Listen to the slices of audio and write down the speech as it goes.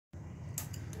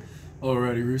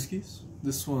Alrighty, Rooskies.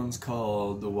 This one's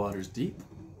called The Water's Deep,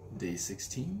 Day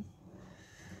 16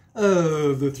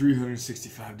 of the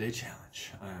 365-day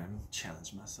challenge I'm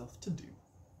challenging myself to do.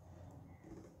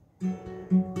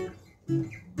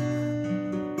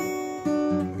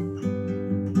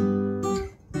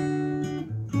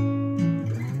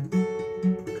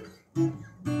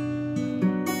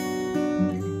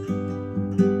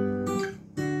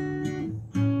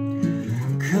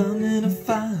 Coming to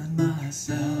find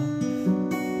myself,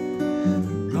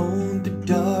 going through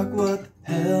dark, what the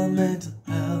hell, mental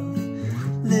health,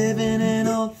 living in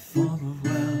old form of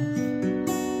wealth,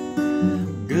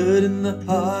 good in the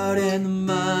heart and the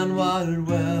mind watered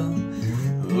well,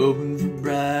 hoping for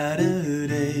brighter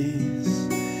days,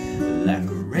 like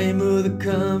a rainbow that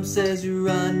comes as you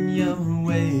run your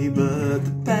way, but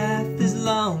the path is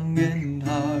long and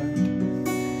hard,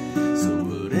 so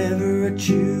whatever I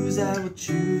choose, I will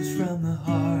choose from the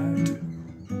heart.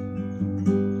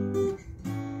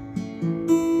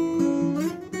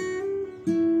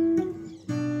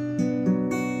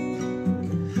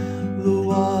 The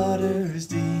water's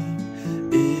deep,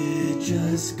 it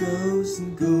just goes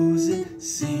and goes, it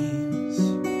seems.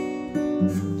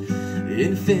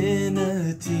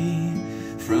 Infinity,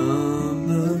 from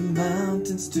the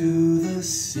mountains to the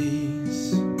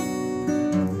seas.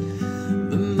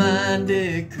 The mind,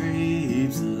 it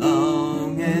creeps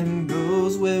along and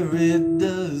goes where it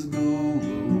does go,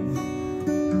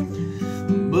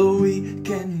 but we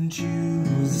can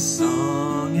choose a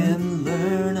song and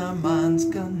learn our mind's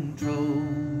control.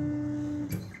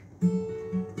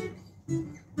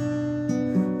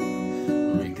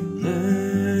 We can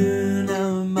learn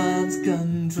our mind's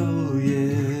control,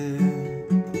 yeah.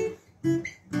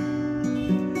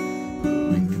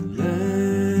 We can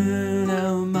learn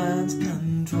our mind's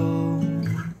control.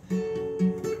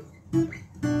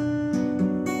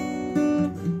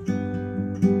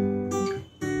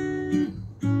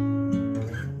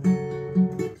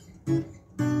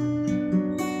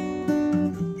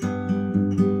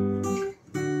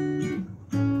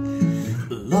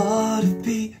 A lot of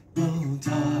people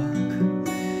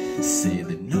talk, say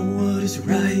they know what is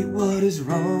right, what is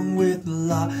wrong with the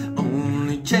law,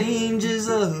 only changes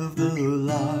of the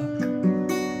lock.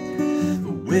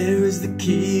 But where is the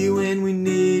key when we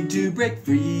need to break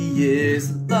free? Yes,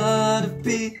 a lot of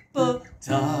people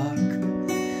talk,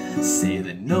 say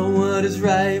they know what is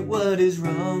right, what is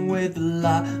wrong with the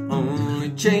law,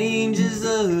 only changes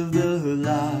of the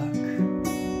lock.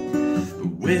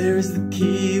 But where is the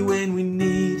key when we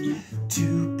need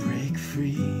to break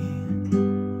free?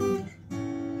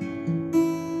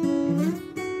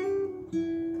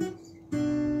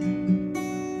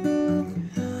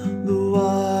 The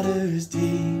water's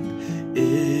deep,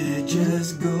 it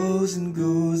just goes and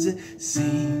goes, it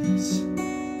seems.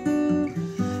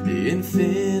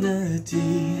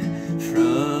 Infinity,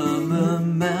 from the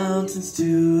mountains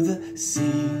to the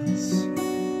seas.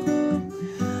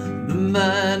 The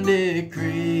mind, it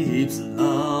creeps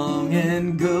along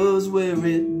and goes where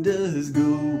it does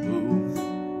go,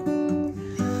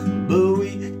 but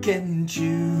we can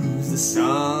choose the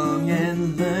song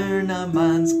and learn our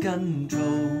mind's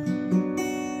control.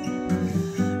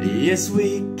 Yes,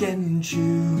 we can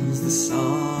choose the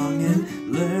song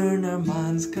and learn our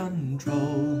mind's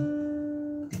control.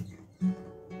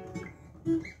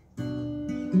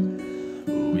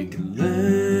 We can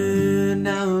learn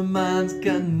our mind's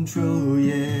control,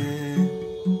 yeah.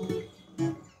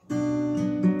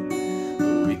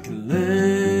 We can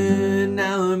learn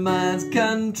our mind's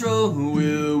control.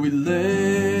 Will we learn